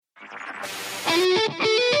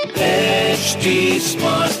HT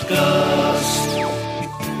Smartcast.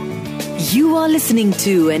 You are listening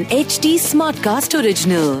to an HT Smartcast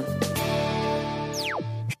original.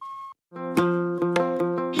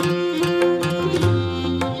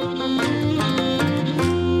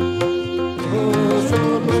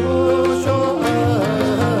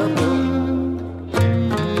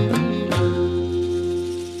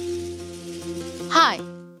 Hi,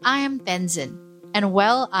 I am Tenzin, and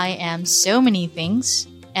while I am so many things,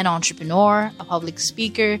 an entrepreneur, a public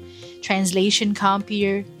speaker, translation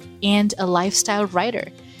compier, and a lifestyle writer.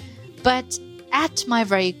 But at my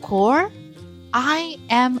very core, I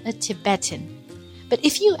am a Tibetan. But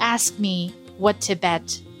if you ask me what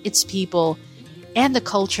Tibet, its people, and the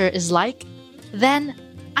culture is like, then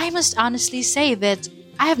I must honestly say that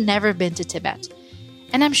I have never been to Tibet.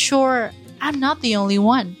 And I'm sure I'm not the only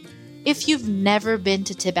one. If you've never been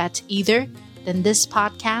to Tibet either, then this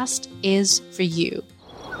podcast is for you.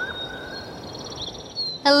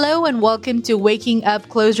 Hello and welcome to Waking Up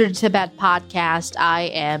Closer to Tibet podcast. I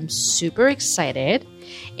am super excited.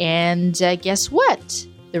 And guess what?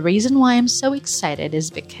 The reason why I'm so excited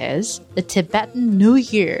is because the Tibetan New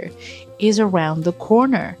Year is around the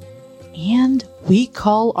corner. And we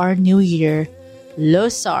call our New Year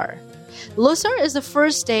Losar. Losar is the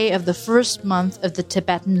first day of the first month of the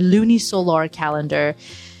Tibetan luni-solar calendar.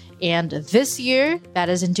 And this year, that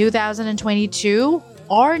is in 2022,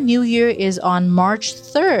 our New Year is on March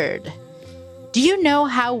 3rd. Do you know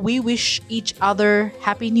how we wish each other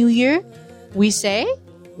Happy New Year? We say,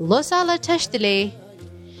 Losar la tashtile.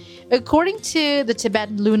 According to the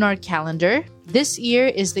Tibetan lunar calendar, this year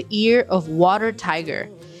is the year of water tiger.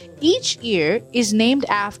 Each year is named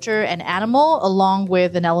after an animal along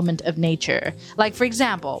with an element of nature. Like, for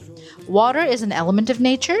example, water is an element of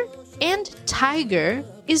nature and tiger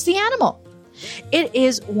is the animal. It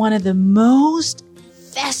is one of the most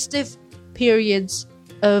festive periods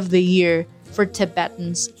of the year for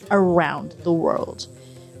Tibetans around the world.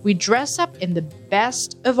 We dress up in the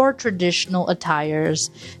best of our traditional attires,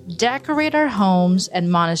 decorate our homes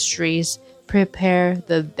and monasteries, prepare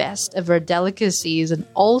the best of our delicacies, and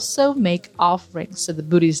also make offerings to the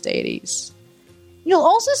Buddhist deities. You'll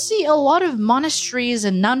also see a lot of monasteries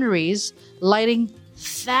and nunneries lighting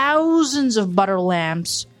thousands of butter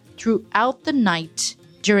lamps throughout the night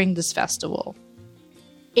during this festival.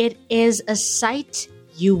 It is a sight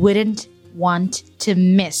you wouldn't want to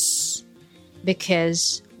miss,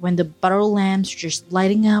 because when the butter lamps are just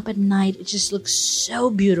lighting up at night, it just looks so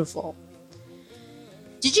beautiful.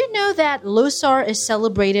 Did you know that Losar is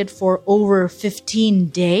celebrated for over 15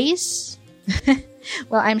 days?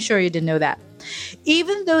 Well, I'm sure you didn't know that.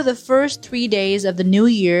 Even though the first 3 days of the new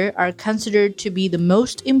year are considered to be the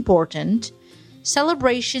most important,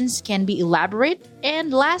 celebrations can be elaborate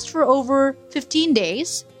and last for over 15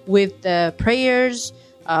 days with the prayers.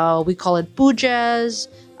 We call it pujas.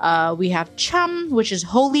 We have cham, which is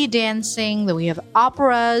holy dancing. Then we have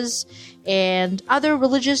operas and other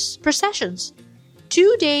religious processions.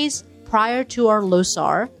 2 days prior to our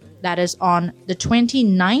Losar, that is on the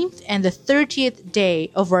 29th and the 30th day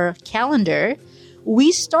of our calendar,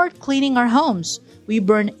 we start cleaning our homes. We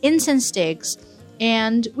burn incense sticks.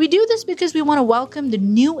 And we do this because we want to welcome the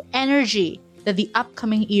new energy that the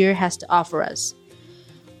upcoming year has to offer us.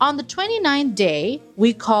 On the 29th day,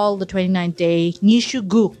 we call the 29th day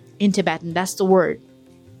Nishugu in Tibetan. That's the word.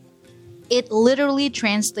 It literally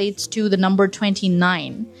translates to the number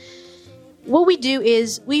 29. What we do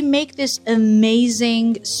is we make this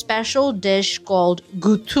amazing special dish called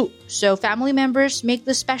gutu. So family members make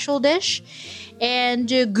the special dish. And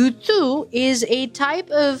gutu is a type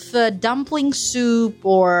of dumpling soup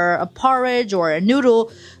or a porridge or a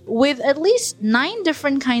noodle with at least 9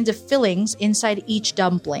 different kinds of fillings inside each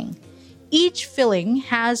dumpling. Each filling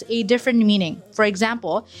has a different meaning. For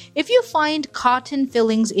example, if you find cotton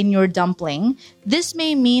fillings in your dumpling, this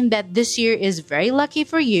may mean that this year is very lucky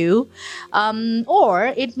for you, or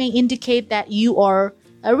it may indicate that you are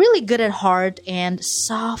really good at heart and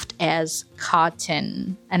soft as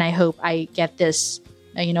cotton. And I hope I get this,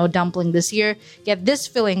 dumpling this year, get this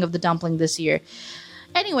filling of the dumpling this year.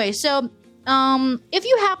 Anyway, so if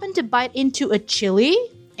you happen to bite into a chili,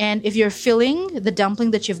 and if your filling, the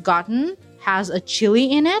dumpling that you've gotten, has a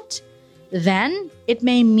chili in it, then it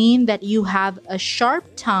may mean that you have a sharp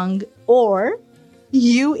tongue or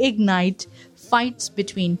you ignite fights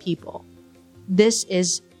between people. This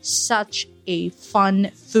is such a fun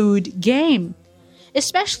food game,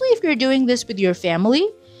 especially if you're doing this with your family.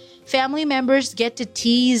 Family members get to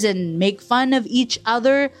tease and make fun of each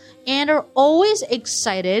other and are always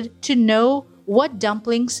excited to know what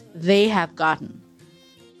dumplings they have gotten.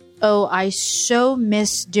 Oh, I so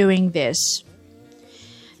miss doing this.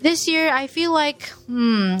 This year, I feel like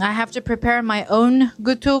I have to prepare my own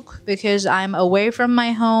gutuk because I'm away from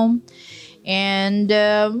my home. And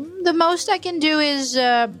the most I can do is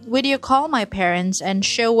video call my parents and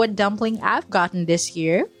show what dumpling I've gotten this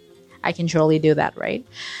year. I can surely do that, right?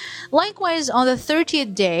 Likewise, on the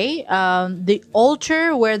 30th day, the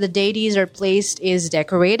altar where the deities are placed is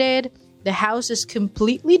decorated. The house is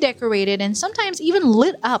completely decorated and sometimes even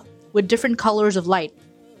lit up with different colors of light.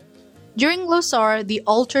 During Losar, the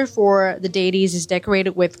altar for the deities is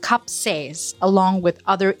decorated with kapses along with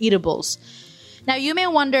other eatables. Now, you may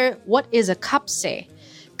wonder, what is a kapse?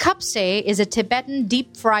 Kapse is a Tibetan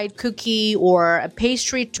deep-fried cookie or a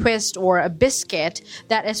pastry twist or a biscuit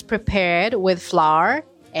that is prepared with flour,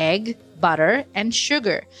 egg, butter, and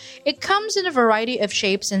sugar. It comes in a variety of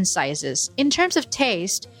shapes and sizes. In terms of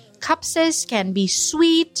taste, kapses can be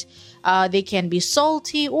sweet, they can be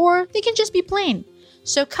salty, or they can just be plain.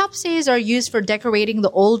 So kapses are used for decorating the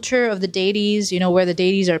altar of the deities, where the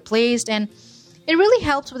deities are placed, and it really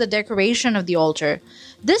helps with the decoration of the altar.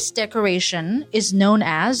 This decoration is known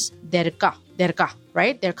as derka,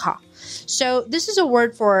 right? Derka. So this is a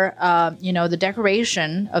word for, the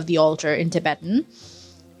decoration of the altar in Tibetan.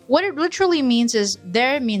 What it literally means is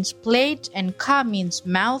der means plate and ka means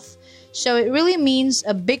mouth. So it really means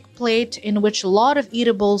a big plate in which a lot of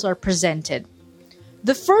eatables are presented.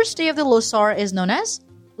 The first day of the Losar is known as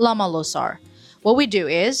Lama Losar. What we do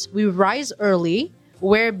is we rise early,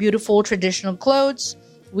 wear beautiful traditional clothes,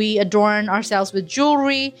 we adorn ourselves with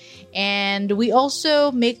jewelry, and we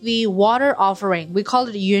also make the water offering. We call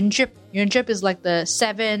it a yunjip. Yunjip is like the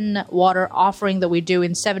 7 water offering that we do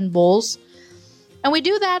in 7 bowls. And we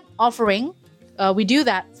do that offering, we do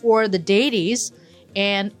that for the deities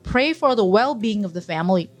and pray for the well-being of the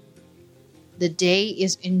family. The day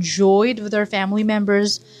is enjoyed with our family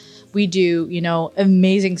members. We do,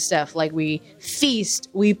 amazing stuff like we feast,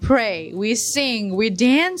 we pray, we sing, we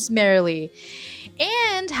dance merrily.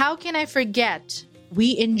 And how can I forget?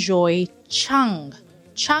 We enjoy chung.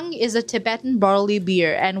 Chung is a Tibetan barley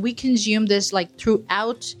beer, and we consume this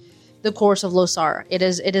throughout the course of Losar. It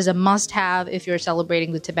is a must-have if you're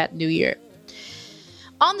celebrating the Tibetan New Year.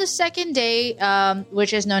 On the second day,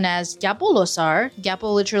 which is known as Gyapo Losar,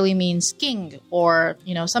 Gyapo literally means king or,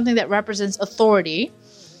 something that represents authority.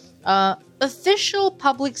 Official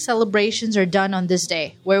public celebrations are done on this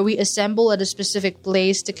day, where we assemble at a specific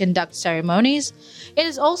place to conduct ceremonies. It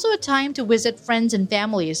is also a time to visit friends and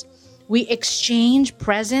families. We exchange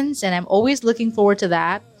presents, and I'm always looking forward to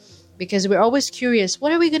that because we're always curious,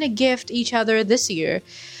 what are we going to gift each other this year?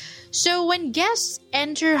 So when guests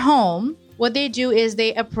enter home, what they do is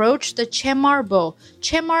they approach the chemar bow.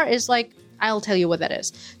 Chemar is I'll tell you what that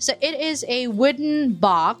is. So it is a wooden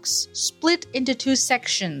box split into 2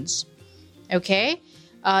 sections. Okay?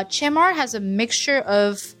 Chemar has a mixture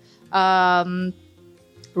of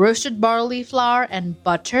roasted barley flour and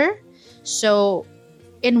butter. So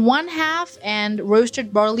in one half and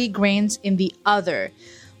roasted barley grains in the other.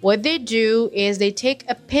 What they do is they take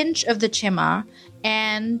a pinch of the chemar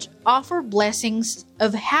and offer blessings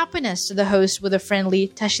of happiness to the host with a friendly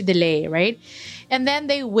tashidele, right? And then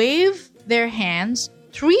they wave their hands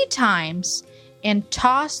 3 times and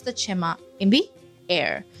toss the chema in the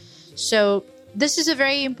air. So this is a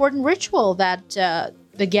very important ritual that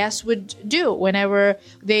the guests would do whenever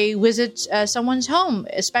they visit someone's home,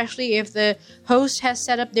 especially if the host has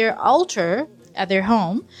set up their altar at their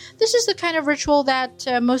home. This is the kind of ritual that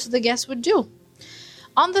most of the guests would do.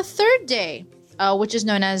 On the third day, which is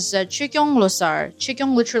known as Chikyong Losar.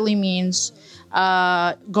 Chikyong literally means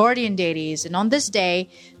guardian deities. And on this day,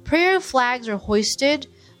 prayer flags are hoisted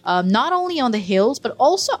not only on the hills, but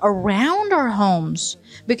also around our homes.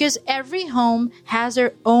 Because every home has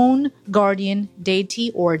their own guardian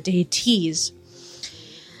deity or deities.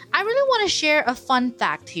 I really want to share a fun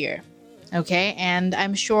fact here. Okay, and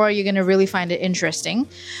I'm sure you're going to really find it interesting.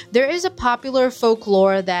 There is a popular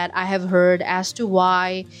folklore that I have heard as to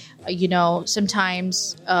why,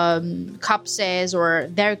 sometimes kapses or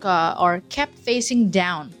derka are kept facing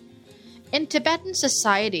down. In Tibetan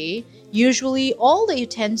society, usually all the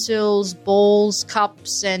utensils, bowls,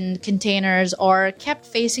 cups, and containers are kept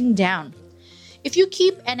facing down. If you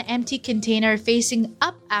keep an empty container facing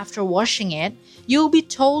up after washing it, you'll be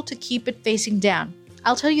told to keep it facing down.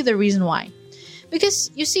 I'll tell you the reason why. Because,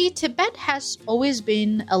 you see, Tibet has always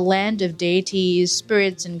been a land of deities,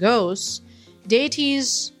 spirits, and ghosts.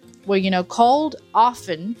 Deities were, called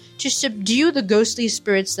often to subdue the ghostly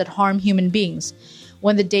spirits that harm human beings.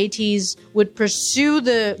 When the deities would pursue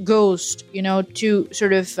the ghost, to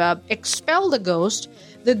sort of expel the ghost,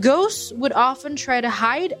 The ghosts would often try to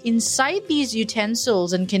hide inside these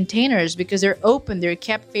utensils and containers because they're open, they're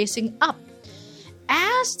kept facing up.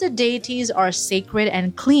 As the deities are sacred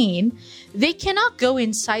and clean, they cannot go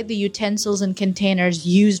inside the utensils and containers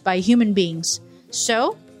used by human beings.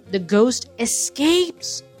 So, the ghost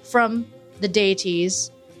escapes from the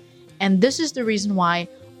deities, and this is the reason why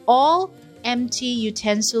all empty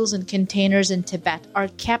utensils and containers in Tibet are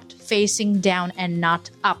kept facing down and not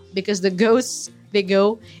up, because the ghosts, they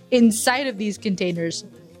go inside of these containers.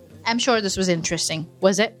 I'm sure this was interesting,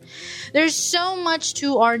 was it? There's so much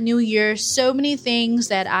to our new year, so many things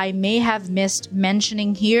that I may have missed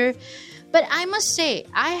mentioning here, but I must say,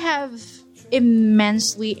 I have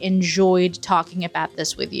immensely enjoyed talking about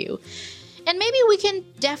this with you. And maybe we can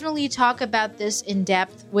definitely talk about this in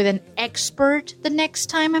depth with an expert the next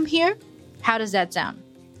time I'm here. How does that sound?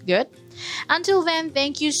 Good? Until then,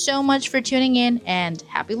 thank you so much for tuning in, and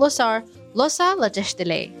happy Losar. Losar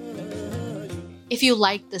lateshtile. If you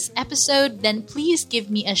liked this episode, then please give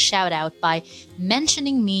me a shout out by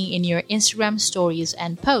mentioning me in your Instagram stories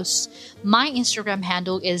and posts. My Instagram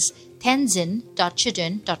handle is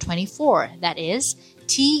tenzin.chidun.24. That is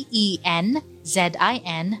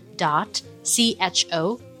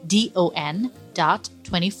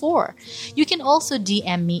TENZIN.CHODON.24. You can also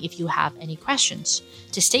DM me if you have any questions.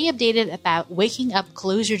 To stay updated about waking up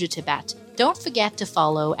closer to Tibet, don't forget to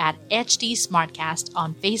follow at HD Smartcast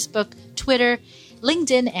on Facebook, Twitter,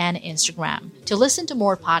 LinkedIn, and Instagram. To listen to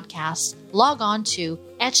more podcasts, log on to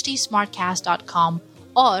hdsmartcast.com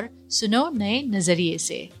or suno naye nazariye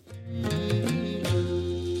se.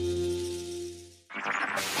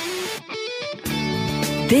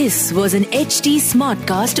 This was an HD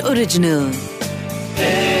Smartcast original.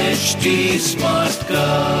 HD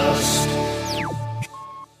Smartcast.